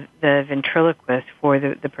become the ventriloquist for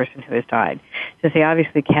the person who has died. So they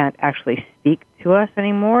obviously can't actually speak to us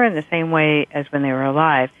anymore in the same way as when they were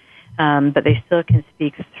alive, but they still can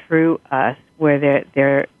speak through us, where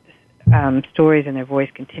their stories and their voice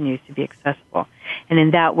continues to be accessible. And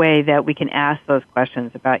in that way that we can ask those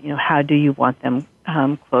questions about, how do you want them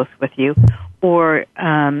close with you? Or,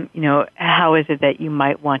 how is it that you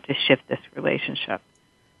might want to shift this relationship?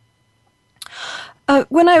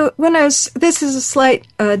 When I was, this is a slight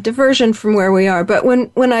diversion from where we are, but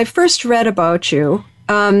when I first read about you,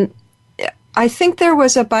 I think there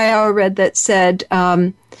was a bio I read that said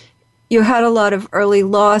you had a lot of early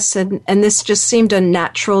loss, and this just seemed a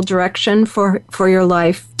natural direction for your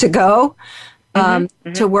life to go,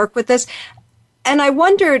 to work with this. And I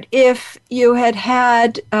wondered if you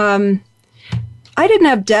had I didn't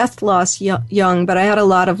have death loss young, but I had a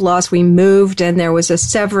lot of loss. We moved, and there was a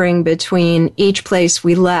severing between each place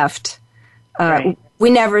we left. Right. We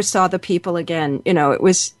never saw the people again. It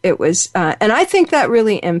was, and I think that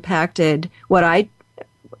really impacted what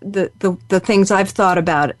the things I've thought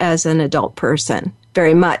about as an adult person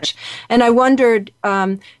very much. And I wondered,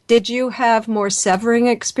 did you have more severing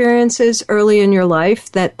experiences early in your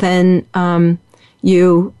life that then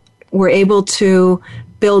you were able to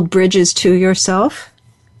build bridges to yourself?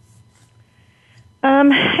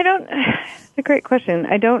 It's a great question.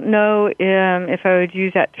 I don't know if I would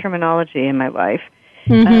use that terminology in my life.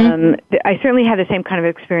 I certainly had the same kind of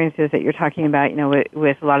experiences that you're talking about,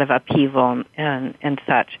 with a lot of upheaval and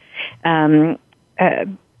such. But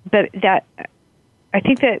that, I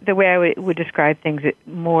think that the way I would describe things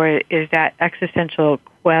more is that existential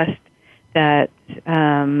quest that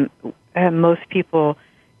most people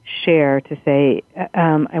share, to say,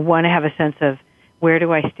 I want to have a sense of where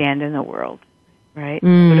do I stand in the world, right?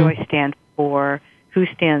 What do I stand for? Who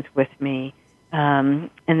stands with me? And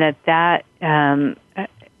that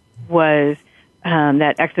was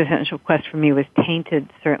that existential quest for me was tainted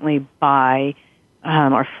certainly by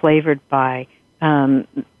or flavored by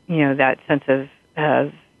that sense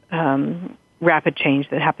of rapid change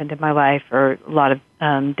that happened in my life, or a lot of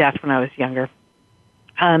death when I was younger.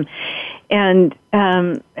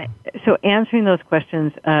 So answering those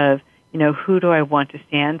questions of, who do I want to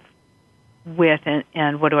stand with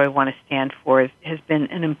and what do I want to stand for has been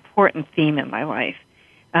an important theme in my life.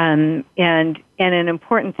 And an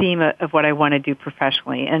important theme of what I want to do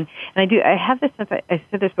professionally. And I have the sense, I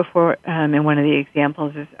said this before in one of the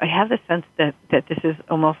examples, is I have the sense that this is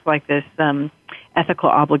almost like this ethical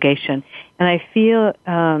obligation. And I feel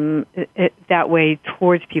that way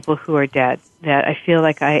towards people who are dead, that I feel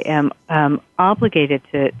like I am obligated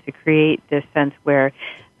to create this sense where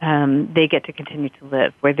they get to continue to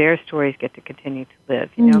live, where their stories get to continue to live,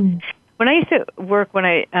 you know. When I used to work, when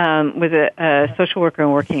I was a social worker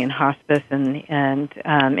and working in hospice and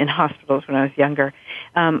in hospitals when I was younger,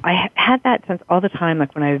 I had that sense all the time,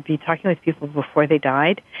 like when I would be talking with people before they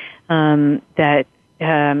died, that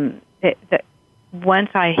once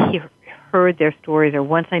I heard their stories or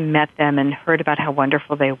once I met them and heard about how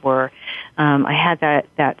wonderful they were, I had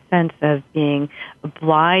that sense of being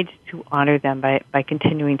obliged to honor them by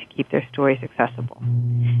continuing to keep their stories accessible.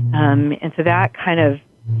 And so that kind of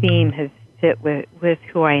theme has fit with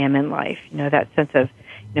who I am in life, you know, that sense of,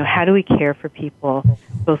 you know, how do we care for people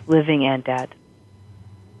both living and dead?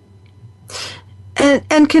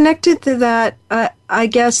 And connected to that, I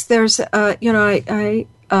guess there's, you know, I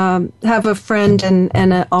have a friend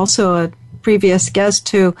and also a previous guest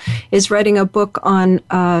who is writing a book on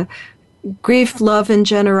grief, love, and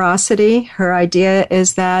generosity. Her idea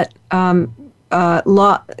is that,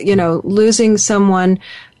 you know, losing someone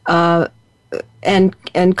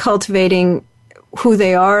and cultivating who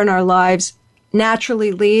they are in our lives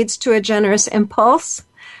naturally leads to a generous impulse,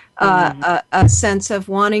 a sense of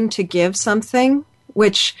wanting to give something,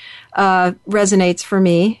 which resonates for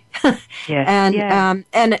me. Yes,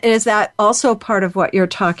 and is that also part of what you're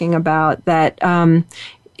talking about, that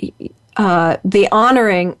the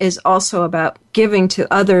honoring is also about giving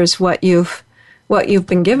to others what you've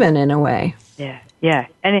been given in a way. Yeah,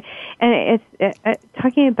 and it's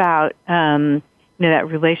talking about you know, that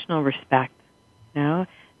relational respect, you know,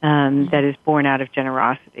 that is born out of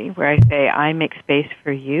generosity, where I say I make space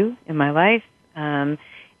for you in my life, you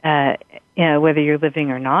know, whether you're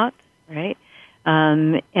living or not, right?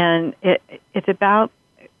 And it's about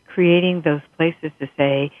creating those places to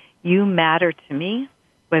say you matter to me,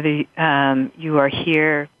 whether you are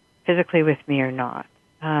here physically with me or not.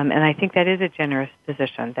 And I think that is a generous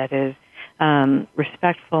position that is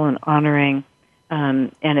respectful and honoring,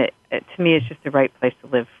 and it to me, it's just the right place to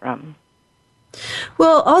live from.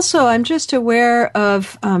 Well, also, I'm just aware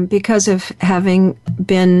of, because of having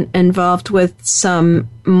been involved with some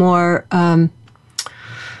more, some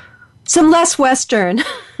less Western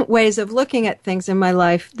ways of looking at things in my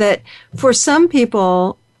life, that for some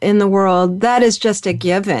people in the world, that is just a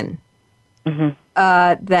given. Mm-hmm.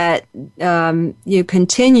 That you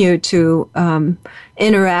continue to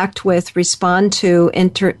interact with, respond to,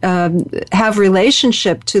 have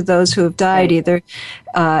relationship to those who have died, either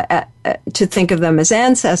to think of them as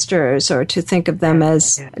ancestors or to think of them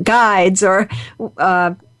as guides, or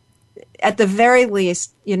at the very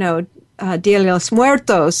least, you know, Dia de los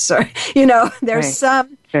Muertos, or, you know, there's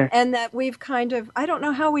some, and that we've kind of, I don't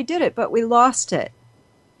know how we did it, but we lost it.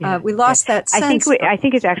 We lost that sense. I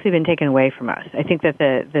think it's actually been taken away from us. I think that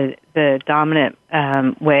the dominant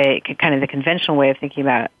way, kind of the conventional way of thinking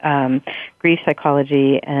about grief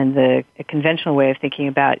psychology and the conventional way of thinking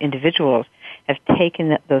about individuals have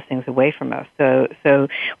taken those things away from us. So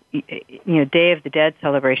you know, Day of the Dead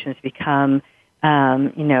celebrations become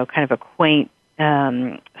you know, kind of a quaint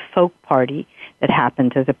folk party that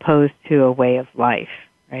happens as opposed to a way of life,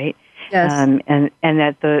 right? Yes. And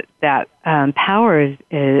that power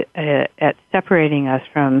is at separating us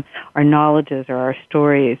from our knowledges or our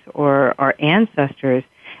stories or our ancestors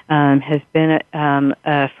has been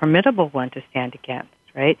a formidable one to stand against,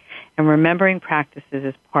 right? And remembering practices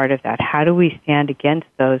is part of that. How do we stand against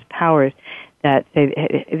those powers that say,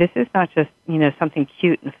 this is not just, you know, something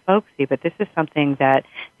cute and folksy, but this is something that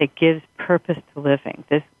gives purpose to living.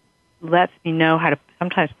 This lets me know how to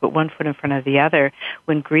sometimes put one foot in front of the other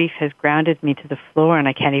when grief has grounded me to the floor and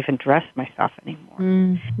I can't even dress myself anymore.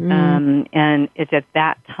 Mm-hmm. And it's at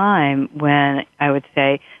that time when I would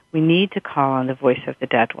say we need to call on the voice of the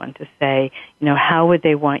dead one to say, you know, how would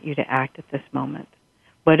they want you to act at this moment?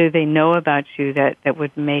 What do they know about you that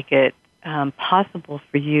would make it possible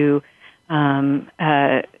for you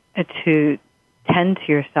to tend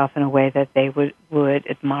to yourself in a way that they would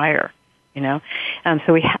admire? You know,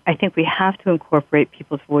 so I think we have to incorporate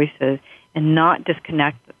people's voices and not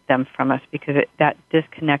disconnect them from us, because that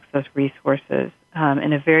disconnects those resources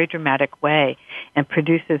in a very dramatic way and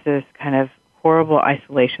produces this kind of horrible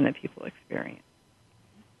isolation that people experience.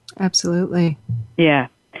 Absolutely. Yeah.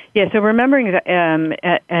 So remembering that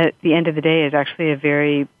at the end of the day is actually a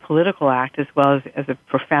very political act as well as a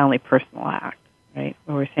profoundly personal act, right?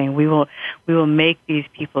 Where we're saying we will make these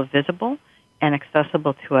people visible and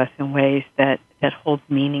accessible to us in ways that hold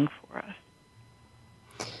meaning for us.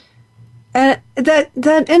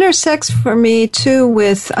 That intersects for me too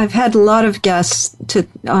with, I've had a lot of guests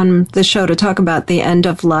on the show to talk about the end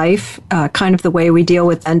of life, kind of the way we deal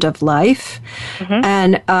with end of life. Mm-hmm.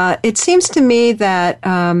 And it seems to me that,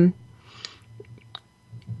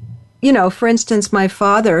 for instance, my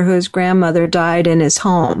father, whose grandmother died in his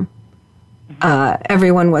home,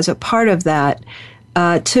 everyone was a part of that.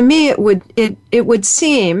 To me, it would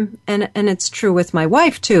seem, and it's true with my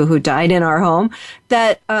wife too, who died in our home,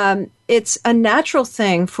 that it's a natural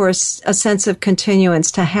thing for a sense of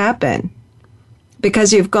continuance to happen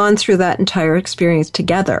because you've gone through that entire experience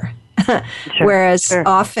together. Sure, whereas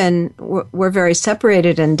often we're very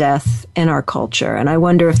separated in death in our culture, and I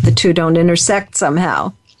wonder if the two don't intersect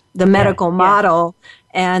somehow. The medical model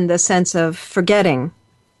and the sense of forgetting.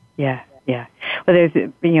 Yeah. Well, there's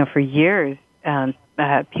for years.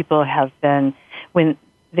 People have been, when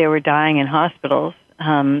they were dying in hospitals,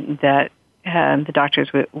 that the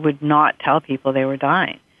doctors would not tell people they were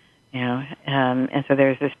dying, and so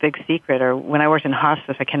there's this big secret. Or when I worked in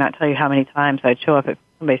hospice, I cannot tell you how many times I'd show up at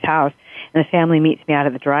somebody's house, and the family meets me out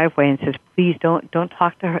of the driveway and says, "Please don't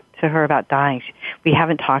talk to her about dying. We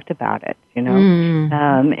haven't talked about it." And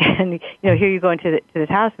here you go into this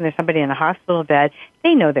house, and there's somebody in a hospital bed.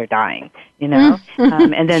 They know they're dying, and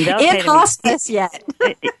then they'll say to hospice me,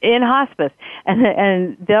 in hospice,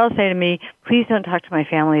 and they'll say to me, "Please don't talk to my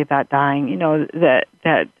family about dying.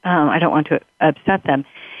 That I don't want to upset them."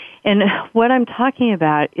 And what I'm talking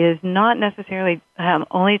about is not necessarily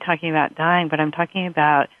only talking about dying, but I'm talking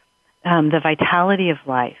about the vitality of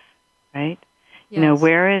life, right? Yes.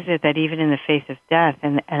 Where is it that even in the face of death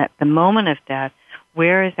and at the moment of death,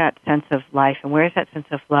 where is that sense of life and where is that sense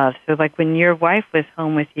of love? So like when your wife was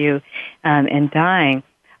home with you and dying,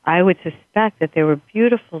 I would suspect that there were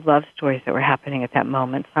beautiful love stories that were happening at that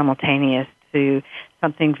moment, simultaneous to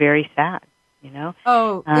something very sad,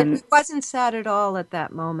 Oh, it wasn't sad at all at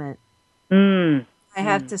that moment. I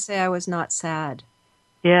have to say I was not sad.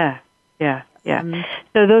 Yeah.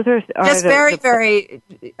 So those are just very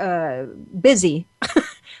busy.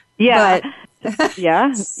 Yeah. But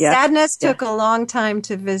sadness took a long time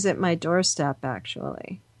to visit my doorstep,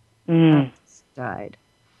 actually. Died.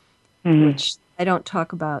 Which I don't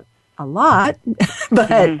talk about a lot,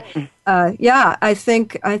 but I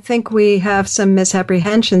think we have some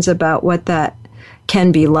misapprehensions about what that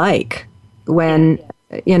can be like when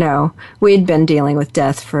we'd been dealing with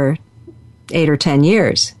death for 8 or 10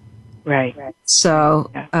 years. Right. So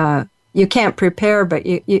you can't prepare, but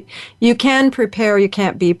you can prepare. You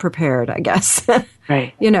can't be prepared, I guess.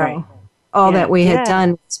 Right. All that we had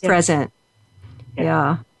done was present.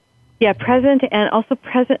 Yeah, present, and also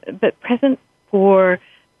present for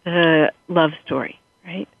the love story,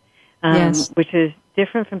 right? Yes. Which is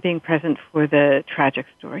different from being present for the tragic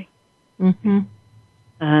story. Mm-hmm.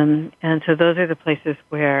 And so those are the places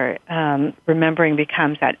where remembering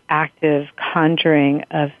becomes that active conjuring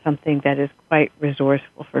of something that is quite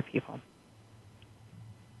resourceful for people.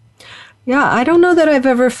 Yeah, I don't know that I've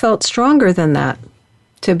ever felt stronger than that,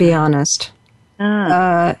 to be honest.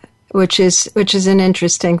 Which is an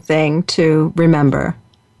interesting thing to remember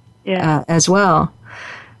as well.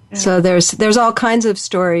 Yeah. So there's all kinds of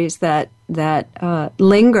stories that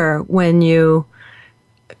linger when you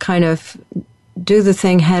kind of do the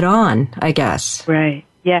thing head on, I guess. Right.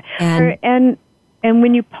 Yeah. And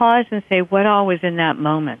when you pause and say, what all was in that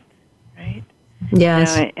moment, right?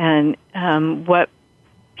 Yes. And what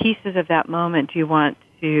pieces of that moment do you want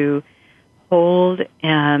to hold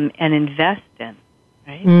and invest in,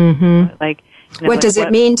 right? Mm-hmm. Like, what does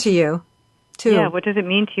it mean to you, too? Yeah, what does it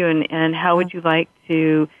mean to you, and how would you like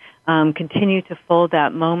to continue to fold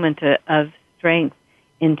that moment of strength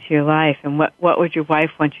into your life, and what would your wife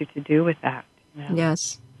want you to do with that?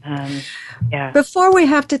 Yes. Yeah. Before we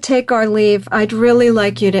have to take our leave, I'd really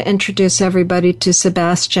like you to introduce everybody to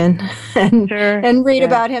Sebastian and read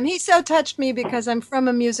about him. He so touched me because I'm from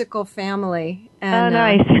a musical family. And,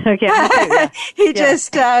 nice. Okay. He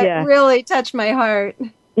just really touched my heart.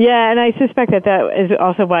 Yeah, and I suspect that is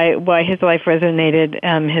also why his life resonated,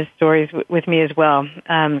 his stories with me as well.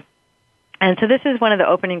 And so this is one of the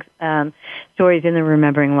opening stories in the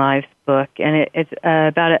Remembering Lives book, and it's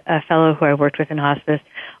about a fellow who I worked with in hospice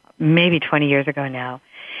maybe 20 years ago now.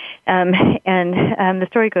 And the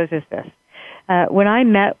story goes as this. When I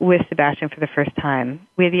met with Sebastian for the first time,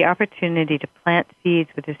 we had the opportunity to plant seeds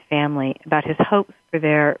with his family about his hopes for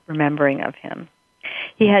their remembering of him.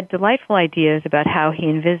 He had delightful ideas about how he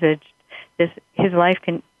envisaged his life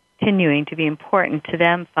continuing to be important to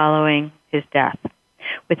them following his death.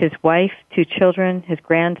 With his wife, 2 children, his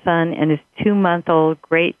grandson, and his 2-month-old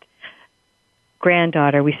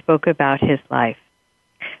great-granddaughter, we spoke about his life.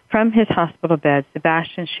 From his hospital bed,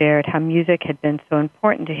 Sebastian shared how music had been so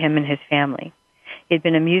important to him and his family. He had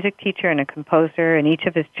been a music teacher and a composer, and each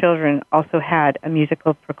of his children also had a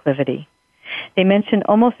musical proclivity. They mentioned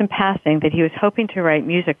almost in passing that he was hoping to write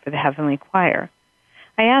music for the Heavenly Choir.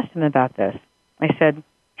 I asked him about this. I said,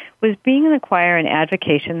 was being in the choir an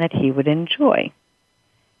avocation that he would enjoy?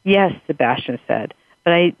 Yes, Sebastian said,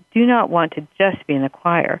 but I do not want to just be in the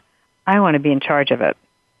choir. I want to be in charge of it.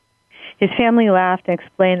 His family laughed and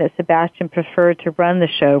explained that Sebastian preferred to run the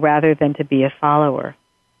show rather than to be a follower.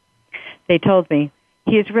 They told me,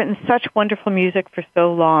 he has written such wonderful music for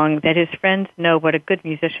so long that his friends know what a good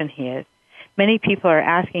musician he is. Many people are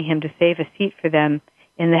asking him to save a seat for them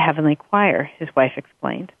in the Heavenly Choir, his wife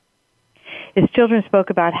explained. His children spoke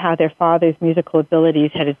about how their father's musical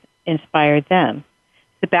abilities had inspired them.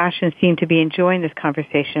 Sebastian seemed to be enjoying this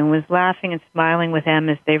conversation and was laughing and smiling with them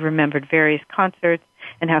as they remembered various concerts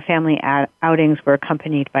and how family outings were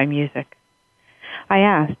accompanied by music. I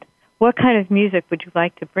asked, what kind of music would you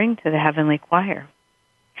like to bring to the Heavenly Choir?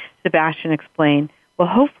 Sebastian explained, well,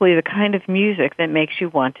 hopefully the kind of music that makes you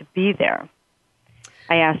want to be there.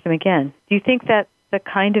 I asked him again, do you think that the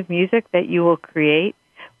kind of music that you will create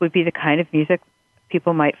would be the kind of music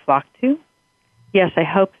people might flock to? Yes, I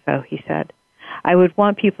hope so, he said. I would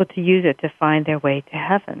want people to use it to find their way to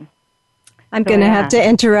heaven. I'm going to have to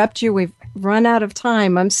interrupt you. We've run out of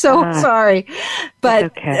time. I'm so sorry. But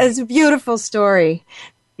okay. It's a beautiful story.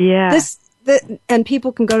 Yeah. And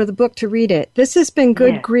people can go to the book to read it. This has been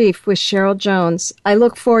Good Grief with Cheryl Jones. I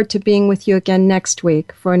look forward to being with you again next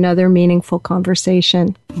week for another meaningful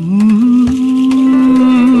conversation.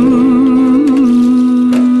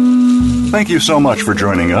 Thank you so much for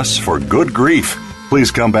joining us for Good Grief. Please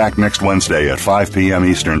come back next Wednesday at 5 p.m.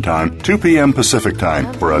 Eastern Time, 2 p.m. Pacific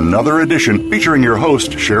Time for another edition featuring your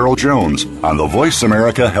host, Cheryl Jones, on the Voice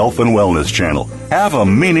America Health and Wellness Channel. Have a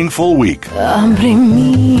meaningful week. Abre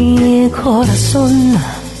mi corazón